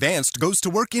 Rolaids Advanced goes to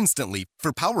work instantly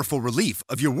for powerful relief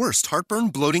of your worst heartburn,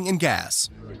 bloating, and gas.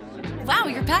 Wow,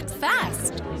 you're packed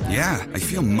fast. Yeah, I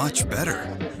feel much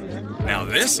better. Now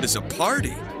this is a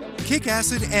party. Kick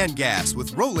acid and gas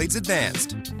with Rolaids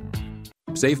Advanced.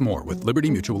 Save more with Liberty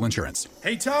Mutual Insurance.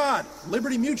 Hey, Todd,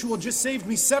 Liberty Mutual just saved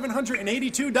me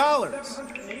 $782.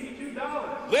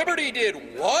 Liberty did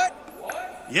what?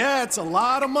 Yeah, it's a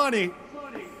lot of money.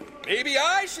 Maybe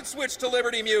I should switch to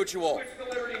Liberty Mutual.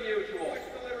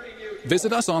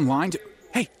 Visit us online to...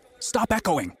 Hey, stop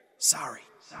echoing. Sorry.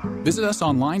 Visit us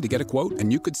online to get a quote,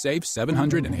 and you could save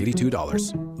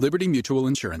 $782. Liberty Mutual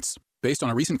Insurance. Based on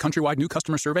a recent countrywide new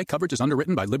customer survey, coverage is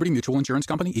underwritten by Liberty Mutual Insurance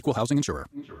Company, Equal Housing Insurer.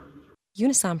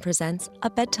 Unisom presents A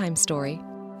Bedtime Story.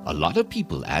 A lot of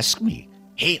people ask me,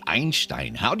 "Hey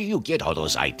Einstein, how do you get all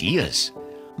those ideas?"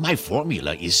 My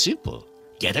formula is simple.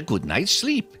 Get a good night's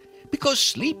sleep. Because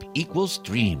sleep equals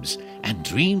dreams, and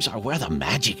dreams are where the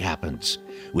magic happens.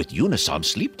 With Unisom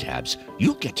sleep tabs,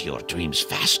 you'll get to your dreams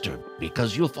faster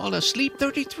because you'll fall asleep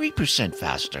 33%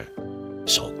 faster.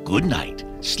 So good night,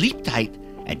 sleep tight,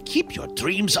 and keep your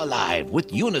dreams alive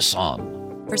with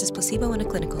Unisom. Versus placebo in a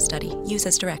clinical study. Use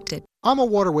as directed. AMA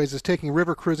Waterways is taking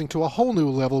river cruising to a whole new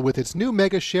level with its new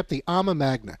mega ship, the AMA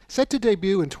Magna. Set to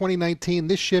debut in 2019,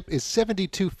 this ship is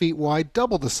 72 feet wide,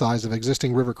 double the size of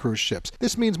existing river cruise ships.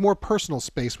 This means more personal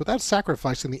space without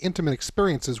sacrificing the intimate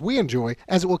experiences we enjoy,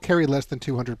 as it will carry less than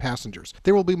 200 passengers.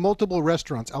 There will be multiple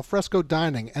restaurants, alfresco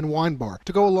dining, and wine bar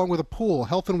to go along with a pool,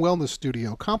 health and wellness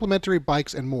studio, complimentary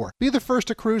bikes, and more. Be the first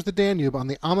to cruise the Danube on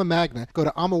the AMA Magna. Go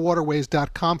to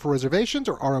amawaterways.com for reservations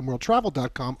or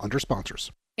rmworldtravel.com under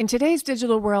sponsors. In today's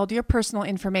digital world, your personal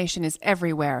information is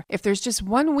everywhere. If there's just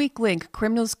one weak link,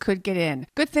 criminals could get in.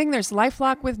 Good thing there's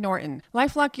LifeLock with Norton.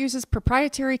 LifeLock uses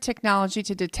proprietary technology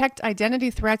to detect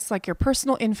identity threats like your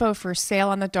personal info for sale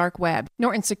on the dark web.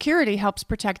 Norton Security helps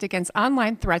protect against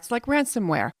online threats like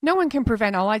ransomware. No one can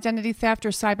prevent all identity theft or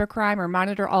cybercrime or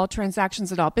monitor all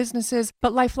transactions at all businesses,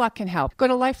 but LifeLock can help. Go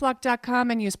to LifeLock.com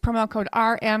and use promo code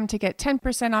RM to get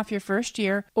 10% off your first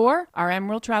year, or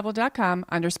rmworldtravel.com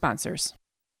under sponsors.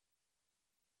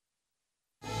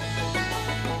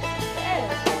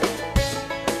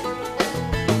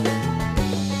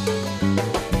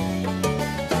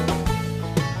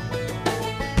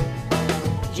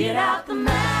 Get out the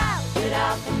map,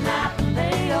 and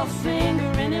lay your finger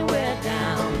anywhere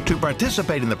down. To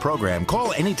participate in the program,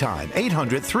 call anytime,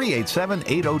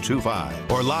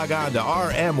 800-387-8025, or log on to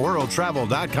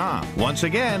rmworldtravel.com. Once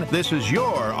again, this is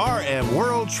your RM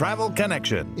World Travel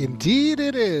Connection. Indeed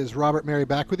it is. Robert Mary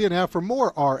back with you now for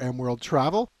more RM World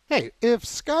Travel. Hey, if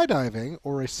skydiving,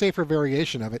 or a safer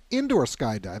variation of it, indoor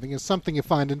skydiving, is something you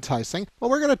find enticing, well,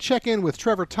 we're going to check in with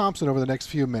Trevor Thompson over the next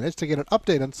few minutes to get an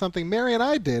update on something Mary and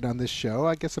I did on this show,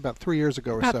 I guess about 3 years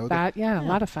ago or so. A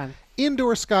lot of fun.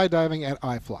 Indoor skydiving at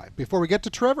iFly. Before we get to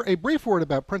Trevor, a brief word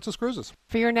about Princess Cruises.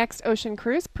 For your next ocean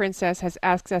cruise, Princess has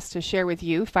asked us to share with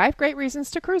you 5 great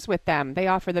reasons to cruise with them. They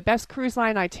offer the best cruise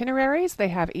line itineraries. They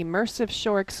have immersive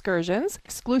shore excursions,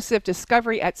 exclusive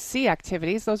discovery at sea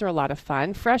activities. Those are a lot of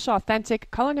fun. Fresh, authentic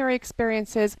culinary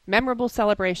experiences, memorable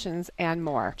celebrations, and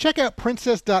more. Check out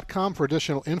princess.com for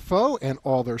additional info and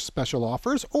all their special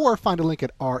offers, or find a link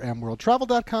at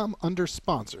rmworldtravel.com under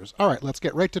sponsors. All right, let's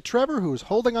get right to Trevor, who's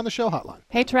holding on the show hotline.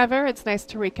 Hey, Trevor, it's nice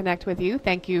to reconnect with you.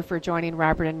 Thank you for joining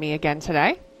Robert and me again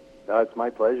today. It's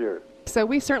my pleasure. So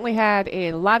we certainly had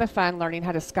a lot of fun learning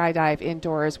how to skydive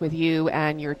indoors with you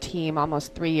and your team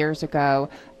almost 3 years ago.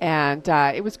 And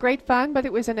it was great fun, but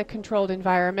it was in a controlled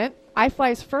environment.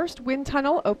 iFly's first wind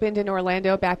tunnel opened in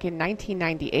Orlando back in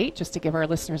 1998, just to give our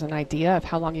listeners an idea of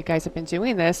how long you guys have been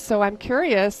doing this. So I'm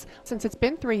curious, since it's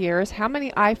been 3 years, how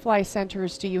many iFly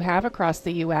centers do you have across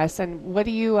the U.S., and what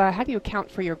do you, how do you account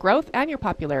for your growth and your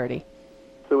popularity?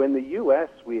 So in the U.S.,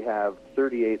 we have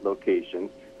 38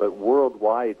 locations, but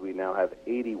worldwide, we now have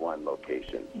 81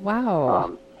 locations.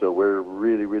 Wow. So we're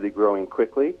really, really growing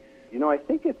quickly. You know, I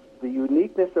think it's the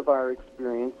uniqueness of our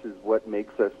experience is what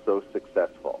makes us so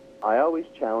successful. I always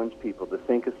challenge people to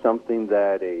think of something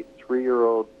that a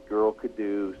 3-year-old girl could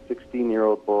do,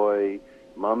 16-year-old boy,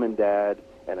 mom and dad,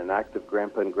 and an active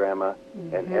grandpa and grandma,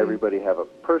 and everybody have a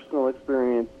personal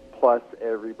experience, plus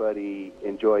everybody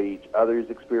enjoy each other's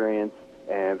experience.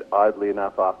 And oddly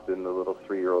enough, often the little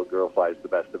 3-year-old girl flies the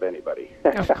best of anybody.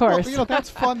 Of course. Well, that's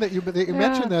fun that you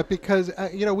mentioned that because,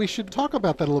 we should talk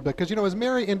about that a little bit because, as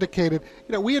Mary indicated,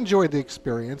 we enjoyed the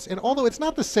experience. And although it's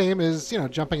not the same as,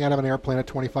 jumping out of an airplane at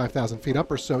 25,000 feet up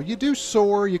or so, you do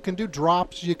soar, you can do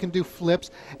drops, you can do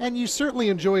flips, and you certainly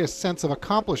enjoy a sense of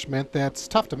accomplishment that's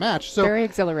tough to match. So very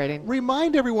exhilarating.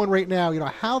 Remind everyone right now,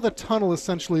 how the tunnel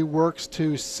essentially works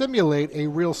to simulate a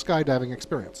real skydiving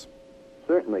experience.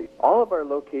 Certainly. All of our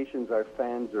locations, our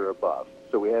fans are above.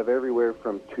 So we have everywhere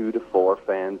from 2 to 4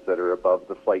 fans that are above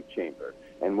the flight chamber.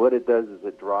 And what it does is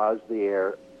it draws the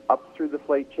air up through the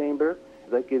flight chamber.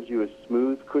 That gives you a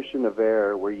smooth cushion of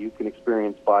air where you can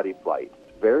experience body flight.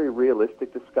 It's very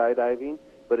realistic to skydiving,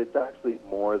 but it's actually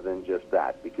more than just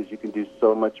that because you can do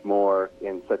so much more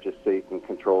in such a safe and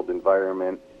controlled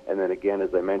environment. And then again,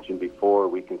 as I mentioned before,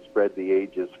 we can spread the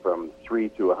ages from 3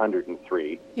 to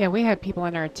 103. Yeah, we had people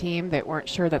on our team that weren't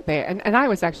sure that they, and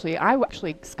I actually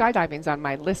skydiving's on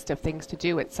my list of things to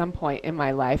do at some point in my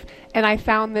life, and I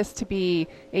found this to be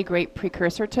a great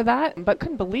precursor to that, but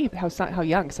couldn't believe how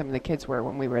young some of the kids were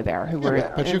when we were there,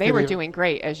 they were doing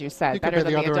great, as you said, better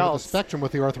than the adults. End of the spectrum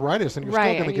with the arthritis, and you're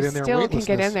still going to get in there. Right, and you still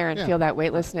can get in there and feel that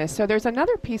weightlessness. So there's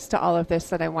another piece to all of this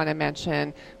that I want to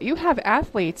mention. You have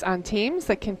athletes on teams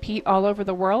that compete all over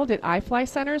the world at iFly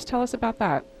centers. Tell us about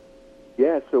that.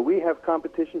 Yeah, so we have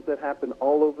competitions that happen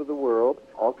all over the world.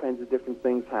 All kinds of different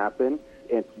things happen.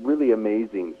 It's really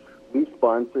amazing. We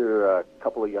sponsor a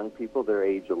couple of young people. They're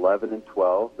age 11 and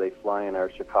 12. They fly in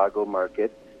our Chicago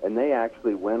market, and they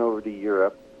actually went over to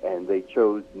Europe, and they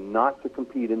chose not to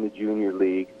compete in the junior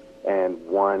league and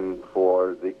won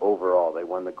for the overall. They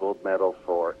won the gold medal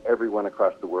for everyone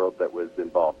across the world that was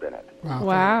involved in it.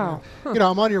 Wow.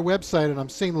 I'm on your website and I'm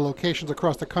seeing the locations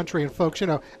across the country, and folks,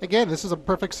 again, this is a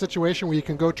perfect situation where you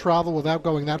can go travel without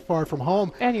going that far from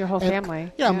home. And your whole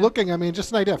family. Yeah, I'm looking,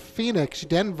 just an idea, Phoenix,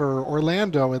 Denver,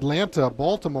 Orlando, Atlanta,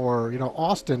 Baltimore,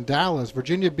 Austin, Dallas,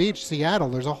 Virginia Beach, Seattle.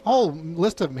 There's a whole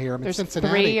list of them here. There's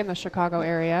Cincinnati. 3 in the Chicago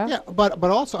area. Yeah, but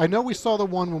also, I know we saw the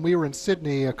one when we were in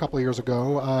Sydney a couple of years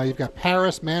ago. You've got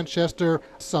Paris, Manchester,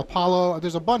 Sao Paulo.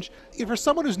 There's a bunch. For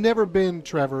someone who's never been,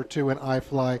 Trevor, to an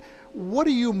iFly, what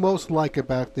do you most like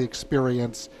about the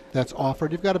experience that's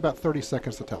offered? You've got about 30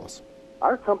 seconds to tell us.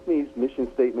 Our company's mission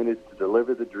statement is to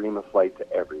deliver the dream of flight to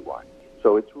everyone.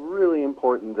 So it's really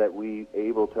important that we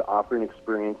able to offer an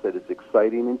experience that is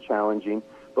exciting and challenging,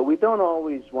 but we don't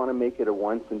always want to make it a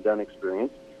once-and-done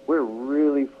experience. We're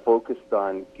really focused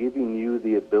on giving you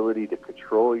the ability to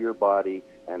control your body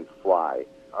and fly.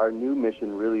 Our new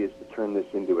mission really is to turn this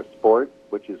into a sport,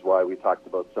 which is why we talked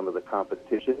about some of the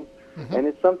competition. And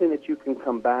it's something that you can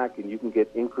come back and you can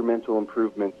get incremental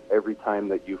improvements every time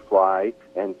that you fly.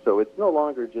 And so it's no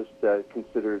longer just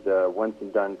considered a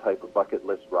once-and-done type of bucket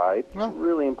list ride. It's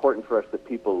really important for us that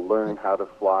people learn how to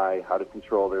fly, how to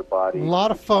control their body. A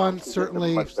lot of fun,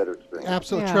 certainly. Much better experience.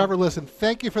 Absolutely. Yeah. Trevor, listen,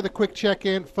 thank you for the quick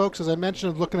check-in. Folks, as I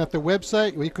mentioned, looking at the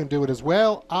website, you can do it as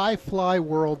well,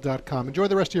 iflyworld.com. Enjoy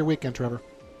the rest of your weekend, Trevor.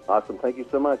 Awesome. Thank you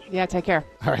so much. Yeah, take care.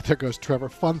 All right, there goes Trevor.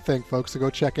 Fun thing, folks, to go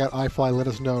check out iFly. Let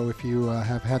us know if you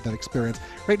have had that experience.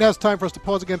 Right now it's time for us to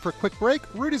pause again for a quick break.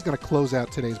 Rudy's going to close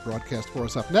out today's broadcast for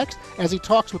us up next as he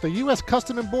talks with the U.S.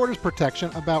 Customs and Borders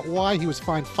Protection about why he was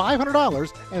fined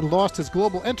 $500 and lost his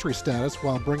global entry status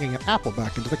while bringing an Apple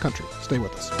back into the country. Stay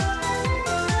with us.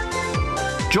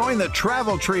 Join the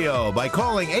Travel Trio by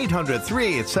calling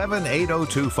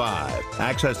 800-387-8025.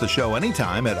 Access the show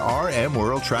anytime at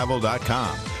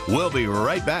rmworldtravel.com. We'll be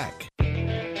right back.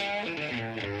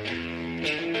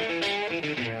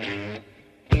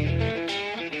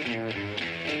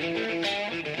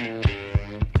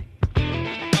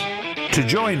 To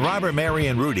join Robert, Mary,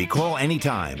 and Rudy, call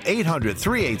anytime,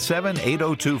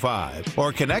 800-387-8025,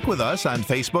 or connect with us on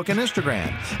Facebook and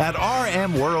Instagram at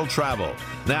RM World Travel.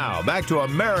 Now, back to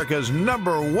America's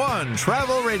 #1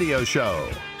 travel radio show.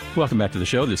 Welcome back to the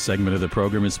show. This segment of the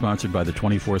program is sponsored by the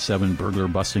 24/7 burglar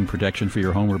busting protection for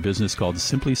your home or business called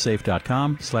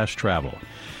simplysafe.com/travel.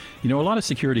 A lot of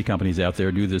security companies out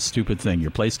there do this stupid thing. Your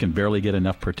place can barely get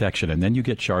enough protection, and then you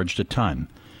get charged a ton.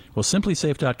 Well,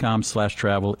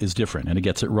 simplysafe.com/travel is different, and it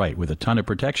gets it right with a ton of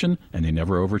protection, and they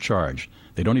never overcharge.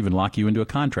 They don't even lock you into a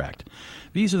contract.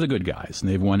 These are the good guys, and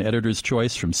they've won Editor's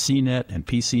Choice from CNET and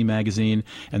PC Magazine,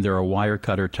 and they're a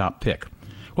Wirecutter top pick.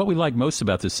 What we like most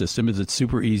about this system is it's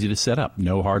super easy to set up.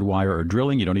 No hard wire or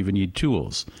drilling. You don't even need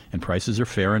tools. And prices are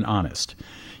fair and honest.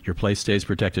 Your place stays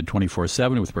protected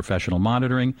 24/7 with professional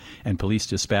monitoring and police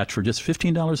dispatch for just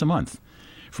 $15 a month.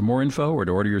 For more info or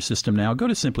to order your system now, go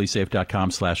to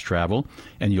simplysafe.com/travel,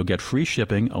 and you'll get free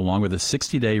shipping along with a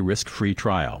 60-day risk-free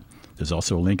trial. There's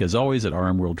also a link, as always, at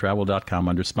rmworldtravel.com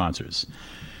under sponsors.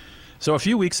 So a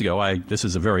few weeks ago, this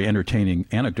is a very entertaining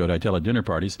anecdote I tell at dinner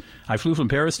parties. I flew from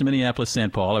Paris to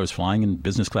Minneapolis-St. Paul. I was flying in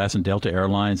business class in Delta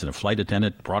Airlines, and a flight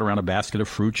attendant brought around a basket of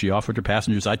fruit she offered her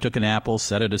passengers. I took an apple,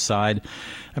 set it aside.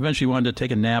 I eventually wanted to take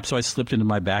a nap, so I slipped into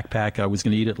my backpack. I was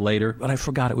going to eat it later, but I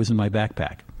forgot it was in my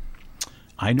backpack.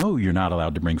 I know you're not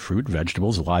allowed to bring fruit,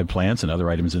 vegetables, live plants, and other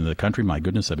items into the country. My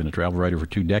goodness, I've been a travel writer for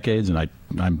 2 decades, and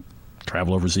I'm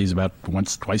travel overseas about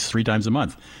once, twice, 3 times a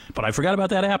month. But I forgot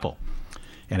about that apple.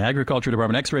 An Agriculture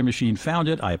Department X-ray machine found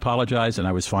it. I apologized, and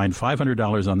I was fined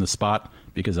 $500 on the spot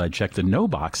because I checked the no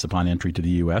box upon entry to the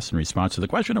U.S. in response to the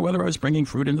question of whether I was bringing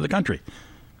fruit into the country.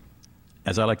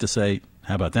 As I like to say,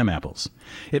 how about them apples?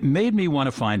 It made me want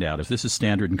to find out if this is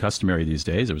standard and customary these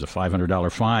days. It was a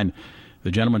 $500 fine. The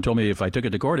gentleman told me if I took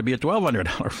it to court, it'd be a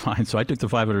 $1,200 fine, so I took the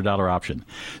 $500 option.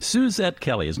 Suzette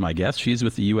Kelly is my guest. She's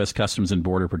with the U.S. Customs and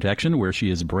Border Protection, where she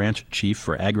is branch chief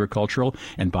for agricultural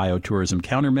and biotourism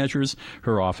countermeasures.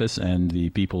 Her office and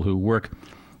the people who work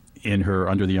in her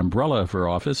under the umbrella of her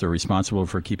office are responsible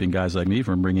for keeping guys like me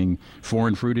from bringing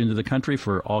foreign fruit into the country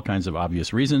for all kinds of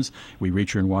obvious reasons. We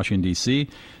reach her in Washington, D.C.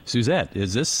 Suzette,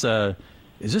 is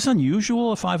this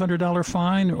unusual, a $500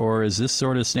 fine, or is this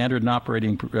sort of standard and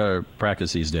operating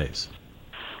practice these days?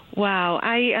 Wow,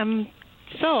 I am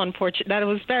so unfortunate. That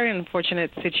was a very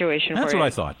unfortunate situation. That's what I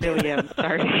thought. Really, I'm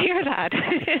sorry to hear that.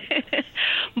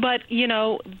 But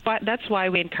that's why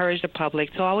we encourage the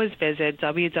public to always visit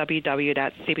www.cbp.gov.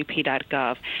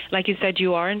 Like you said,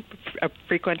 you are a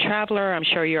frequent traveler. I'm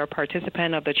sure you're a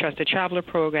participant of the Trusted Traveler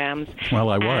programs. Well,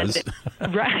 I was.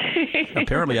 Right.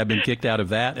 Apparently, I've been kicked out of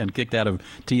that and kicked out of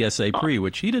TSA Pre,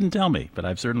 which he didn't tell me, but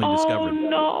I've certainly discovered.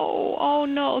 Oh,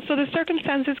 no. So the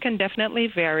circumstances can definitely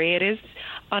vary. It is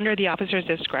under the officer's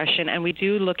discretion, and we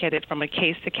do look at it from a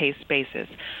case-to-case basis.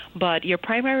 But your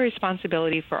primary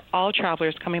responsibility for all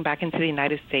travelers coming back into the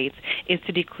United States is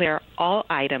to declare all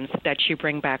items that you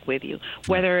bring back with you,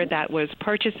 whether that was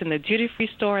purchased in the duty-free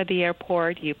store at the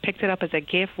airport, you picked it up as a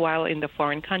gift while in the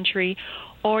foreign country,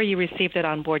 or you received it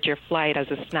on board your flight as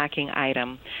a snacking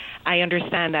item. I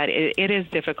understand that it is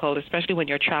difficult, especially when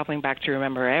you're traveling back, to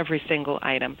remember every single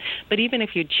item. But even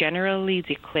if you generally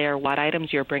declare what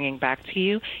items you're bringing back to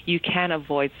you, you can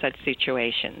avoid such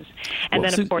situations. And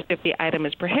then, of course, if the item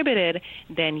is prohibited,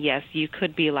 then yes, you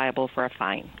could be liable for a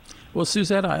fine. Well,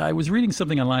 Suzette, I was reading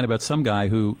something online about some guy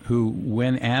who,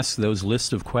 when asked those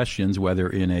list of questions, whether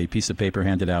in a piece of paper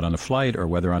handed out on a flight or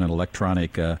whether on an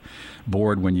electronic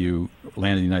board when you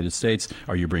land in the United States,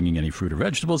 are you bringing any fruit or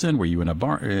vegetables in? Were you in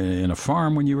a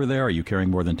farm when you were there? Are you carrying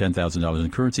more than $10,000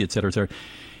 in currency, et cetera, et cetera?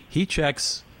 He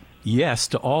checks yes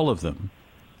to all of them.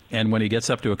 And when he gets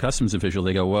up to a customs official,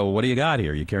 they go, well, what do you got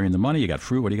here? You carrying the money? You got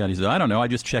fruit? What do you got? He says, I don't know. I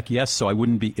just check yes so I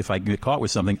wouldn't be, if I get caught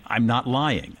with something, I'm not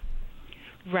lying.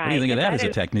 Right. What do you think of that as a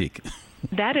technique?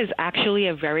 That is actually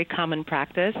a very common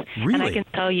practice. Really? And I can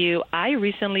tell you, I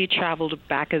recently traveled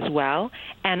back as well,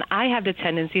 and I have the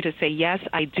tendency to say, yes,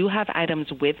 I do have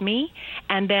items with me,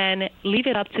 and then leave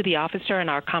it up to the officer in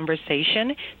our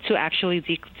conversation to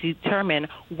actually determine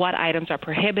what items are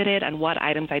prohibited and what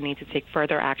items I need to take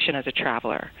further action as a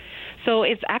traveler. So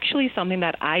it's actually something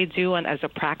that I do and as a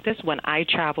practice when I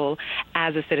travel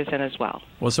as a citizen as well.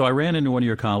 Well, so I ran into one of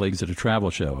your colleagues at a travel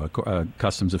show, a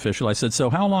customs official. I said, so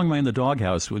how long am I in the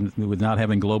doghouse with not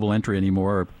having global entry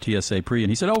anymore or TSA Pre? And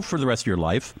he said, oh, for the rest of your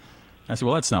life. I said,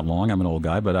 well, that's not long. I'm an old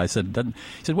guy. But I said,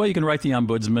 he said, well, you can write the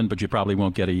ombudsman, but you probably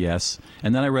won't get a yes.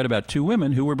 And then I read about 2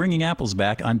 women who were bringing apples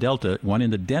back on Delta, one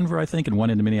into Denver, I think, and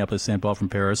one into Minneapolis-St. Paul from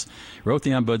Paris. Wrote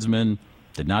the ombudsman,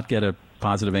 did not get a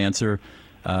positive answer.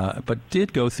 But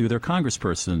did go through their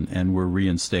congressperson and were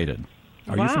reinstated.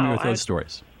 Are you familiar with those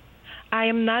stories? I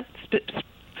am not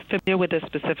familiar with the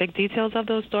specific details of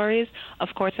those stories. Of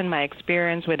course, in my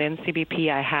experience within CBP,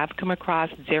 I have come across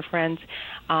different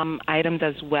items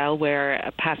as well where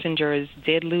passengers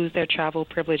did lose their travel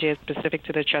privileges specific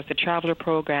to the Trusted Traveler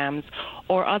programs,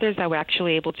 or others that were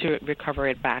actually able to recover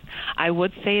it back. I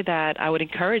would say that I would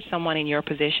encourage someone in your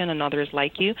position and others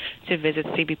like you to visit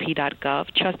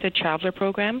cbp.gov, Trusted Traveler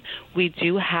Program. We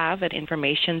do have an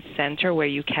information center where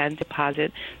you can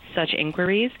deposit such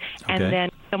inquiries, and then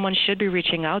someone should be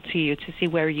reaching out to you to see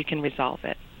where you can resolve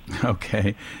it.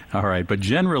 Okay. All right. But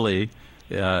generally,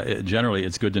 generally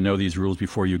it's good to know these rules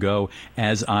before you go,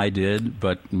 as I did,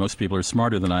 but most people are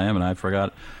smarter than I am, and I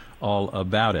forgot all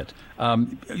about it.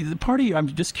 The party, I'm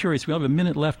just curious, we have a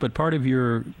minute left, but part of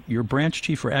your branch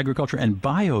chief for agriculture and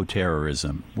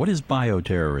bioterrorism. What is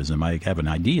bioterrorism? I have an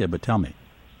idea, but tell me.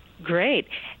 Great.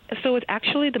 So it's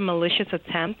actually the malicious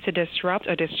attempt to disrupt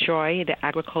or destroy the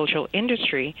agricultural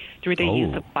industry through the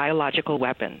use of biological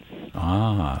weapons.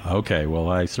 Ah, okay. Well,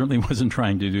 I certainly wasn't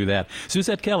trying to do that.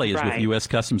 Suzette Kelly is with U.S.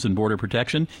 Customs and Border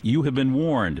Protection. You have been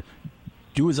warned.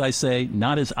 Do as I say,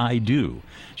 not as I do.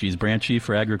 She's branch chief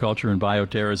for agriculture and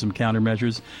bioterrorism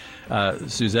countermeasures.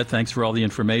 Suzette, thanks for all the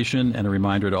information and a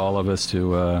reminder to all of us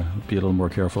to be a little more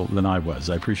careful than I was.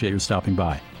 I appreciate your stopping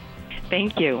by.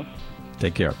 Thank you.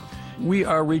 Take care. We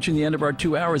are reaching the end of our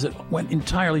 2 hours. It went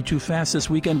entirely too fast this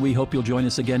weekend. We hope you'll join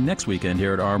us again next weekend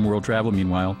here at RM World Travel.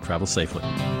 Meanwhile, travel safely.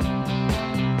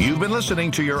 You've been listening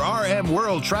to your RM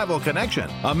World Travel Connection,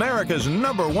 America's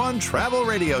 #1 travel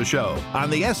radio show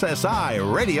on the SSI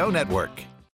Radio Network.